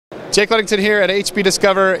Jake Ludington here at HP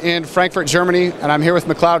Discover in Frankfurt, Germany, and I'm here with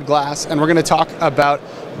McLeod Glass, and we're going to talk about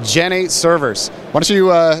Gen 8 servers. Why don't you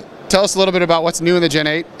tell us a little bit about what's new in the Gen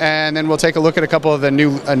 8, and then we'll take a look at a couple of the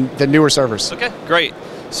newer servers. Okay, great.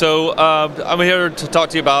 So I'm here to talk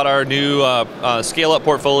to you about our new scale-up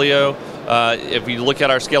portfolio. If you look at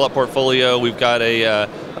our scale-up portfolio, we've got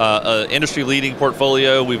a industry-leading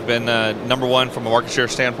portfolio. We've been number one from a market share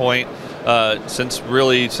standpoint since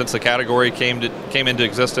the category came into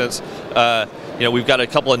existence. We've got a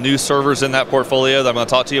couple of new servers in that portfolio that I'm going to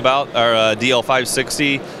talk to you about. Our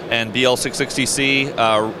DL560 and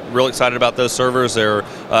BL660c. Real excited about those servers. They're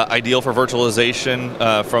ideal for virtualization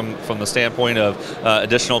from the standpoint of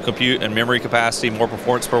additional compute and memory capacity, more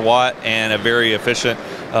performance per watt, and a very efficient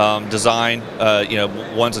design.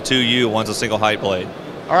 One's a 2U, one's a single height blade.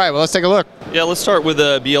 All right, well, let's take a look. Yeah, let's start with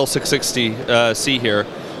the BL660c here.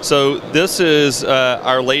 So this is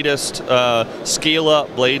our latest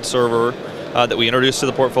scale-up blade server that we introduced to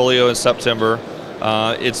the portfolio in September.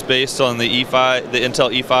 It's based on the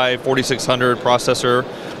Intel E5 4600 processor.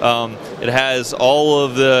 It has all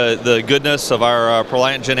of the goodness of our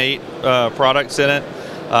ProLiant Gen8 products in it.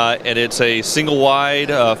 And it's a single wide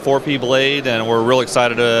 4P blade, and we're real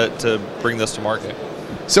excited to bring this to market.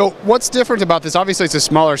 So what's different about this? Obviously it's a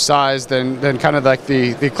smaller size than kind of like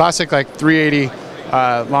the classic like 380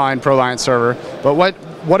 line ProLiant server, but what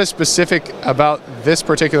is specific about this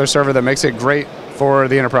particular server that makes it great for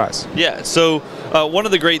the enterprise? Yeah, so one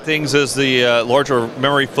of the great things is the larger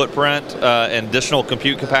memory footprint and additional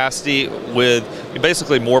compute capacity with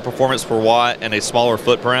basically more performance per watt and a smaller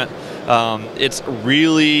footprint. It's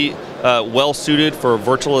really well suited for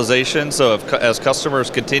virtualization, so as customers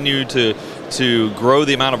continue to grow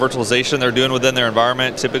the amount of virtualization they're doing within their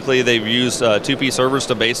environment, typically they've used 2P servers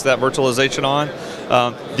to base that virtualization on.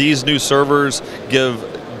 These new servers give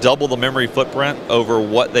double the memory footprint over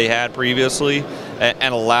what they had previously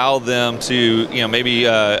and allow them to maybe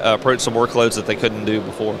approach some workloads that they couldn't do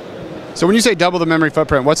before. So when you say double the memory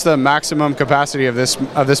footprint, what's the maximum capacity of this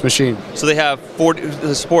machine? So they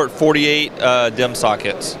support 48 DIMM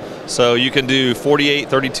sockets. So you can do 48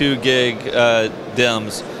 32 gig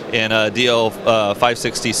DIMMs in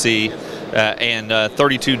DL560c and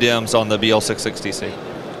 32 DIMMs on the BL660c.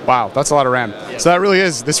 Wow, that's a lot of RAM. Yeah. So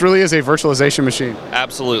this really is a virtualization machine.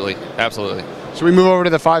 Absolutely, absolutely. Should we move over to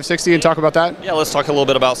the 560 and talk about that? Yeah, let's talk a little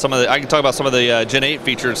bit about I can talk about some of the Gen 8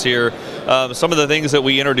 features here. Some of the things that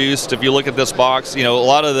we introduced, if you look at this box, a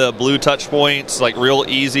lot of the blue touch points, like real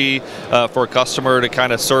easy for a customer to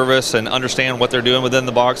kind of service and understand what they're doing within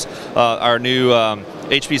the box. Our new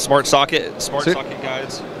HP Smart Socket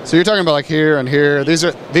guides. So you're talking about like here and here. These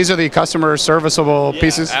are the customer serviceable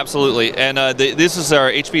pieces? Absolutely. And this is our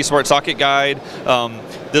HP Smart Socket guide.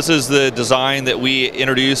 This is the design that we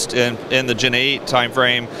introduced in the Gen 8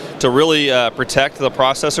 timeframe to really protect the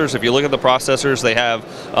processors. If you look at the processors, they have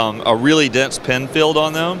a really dense pin field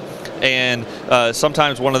on them. And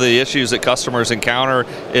sometimes one of the issues that customers encounter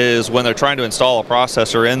is when they're trying to install a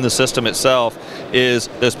processor in the system itself is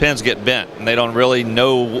those pins get bent, and they don't really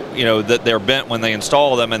know that they're bent when they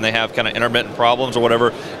install them, and they have kind of intermittent problems or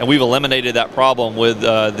whatever. And we've eliminated that problem with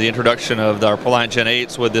the introduction of our ProLiant Gen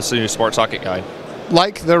 8s with this new Smart Socket guide.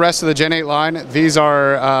 Like the rest of the Gen 8 line, these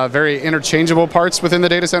are very interchangeable parts within the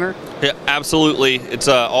data center? Yeah, absolutely. It's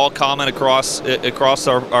all common across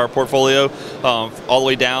our portfolio, all the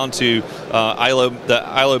way down to the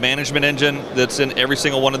ILO management engine that's in every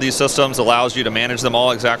single one of these systems, allows you to manage them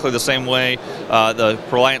all exactly the same way. The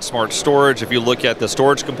ProLiant Smart Storage, if you look at the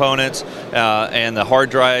storage components and the hard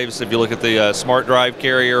drives, if you look at the smart drive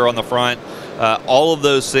carrier on the front, all of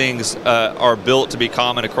those things are built to be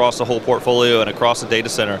common across the whole portfolio and across the data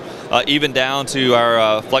center. Even down to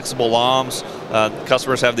our flexible LOMs,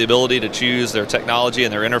 customers have the ability to choose their technology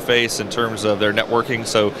and their interface in terms of their networking.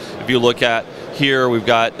 So if you look at here, we've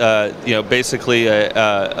got basically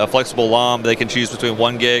a flexible LOM. They can choose between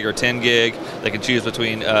 1 gig or 10 gig. They can choose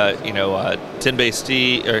between 10 base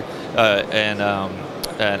T and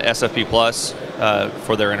SFP plus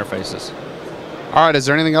for their interfaces. All right, is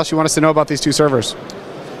there anything else you want us to know about these two servers?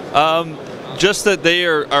 Just that they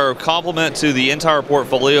are a complement to the entire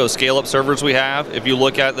portfolio of scale-up servers we have. If you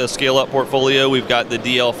look at the scale-up portfolio, we've got the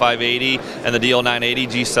DL580 and the DL980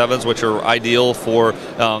 G7s, which are ideal for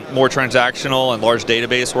more transactional and large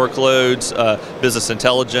database workloads, business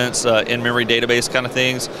intelligence, in-memory database kind of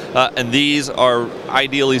things. And these are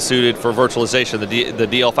ideally suited for virtualization. The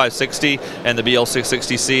DL560 and the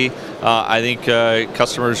BL660c. I think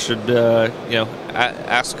customers should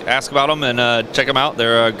ask about them and check them out.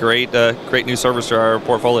 They're a great new service to our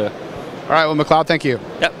portfolio. All right, well, McLeod, thank you.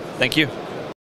 Yep, thank you.